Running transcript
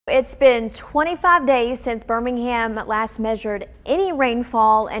It's been 25 days since Birmingham last measured any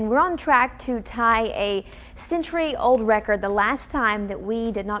rainfall, and we're on track to tie a century-old record. The last time that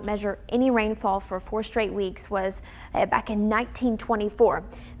we did not measure any rainfall for 4 straight weeks was back in 1924.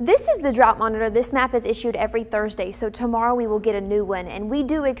 This is the drought monitor. This map is issued every Thursday, so tomorrow we will get a new one, and we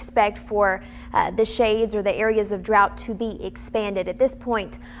do expect for the shades or the areas of drought to be expanded. At this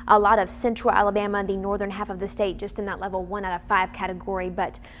point, a lot of central Alabama, the northern half of the state, just in that level 1 out of 5 category,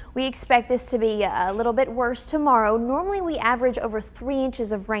 but we expect this to be a little bit worse tomorrow. Normally we average over 3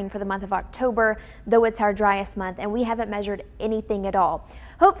 inches of rain for the month of October, though it's our driest month, and we haven't measured anything at all.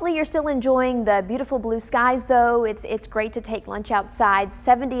 Hopefully you're still enjoying the beautiful blue skies though. It's great to take lunch outside.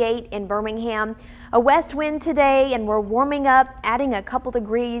 78 in Birmingham. A west wind today, and we're warming up, adding a couple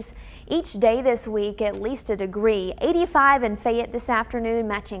degrees each day this week, at least a degree. 85 in Fayette this afternoon,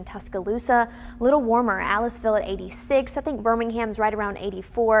 matching Tuscaloosa. A little warmer, Aliceville at 86. I think Birmingham's right around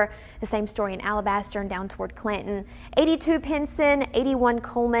 84. The same story in Alabaster and down toward Clanton. 82 Pinson, 81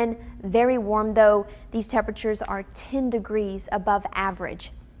 Coleman. Very warm though. These temperatures are 10 degrees above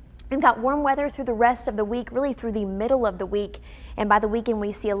average. We've got warm weather through the rest of the week, really through the middle of the week, and by the weekend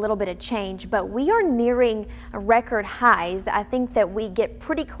we see a little bit of change, but we are nearing record highs. I think that we get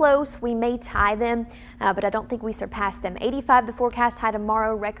pretty close. We may tie them, but I don't think we surpass them. 85 the forecast high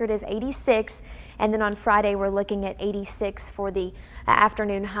tomorrow, record is 86, and then on Friday we're looking at 86 for the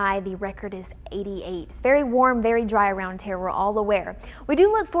afternoon high. The record is 88. It's very warm, very dry around here, we're all aware. We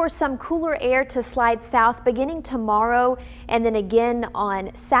do look for some cooler air to slide south beginning tomorrow, and then again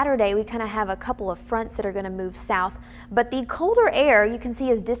on Saturday. We kind of have a couple of fronts that are going to move south, but the colder air you can see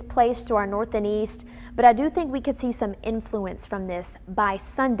is displaced to our north and east, but I do think we could see some influence from this by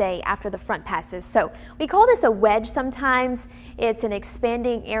Sunday after the front passes. So we call this a wedge sometimes. It's an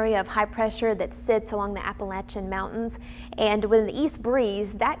expanding area of high pressure that sits along the Appalachian Mountains, and with the east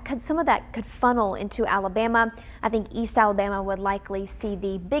breeze, some of that could funnel into Alabama. I think East Alabama would likely see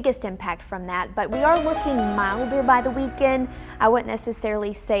the biggest impact from that, but we are looking milder by the weekend. I wouldn't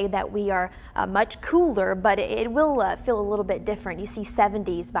necessarily say that we are much cooler, but it will feel a little bit different. You see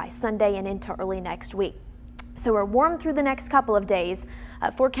 70s by Sunday and into early next week. So we're warm through the next couple of days.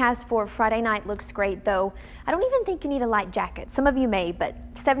 Forecast for Friday night looks great though. I don't even think you need a light jacket. Some of you may, but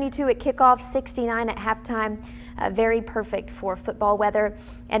 72 at kickoff, 69 at halftime. Very perfect for football weather.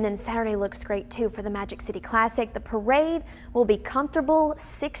 And then Saturday looks great too for the Magic City Classic. The parade will be comfortable,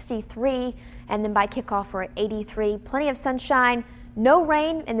 63, and then by kickoff we're at 83. Plenty of sunshine. No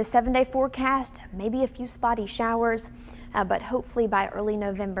rain in the 7-day forecast, maybe a few spotty showers, but hopefully by early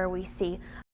November we see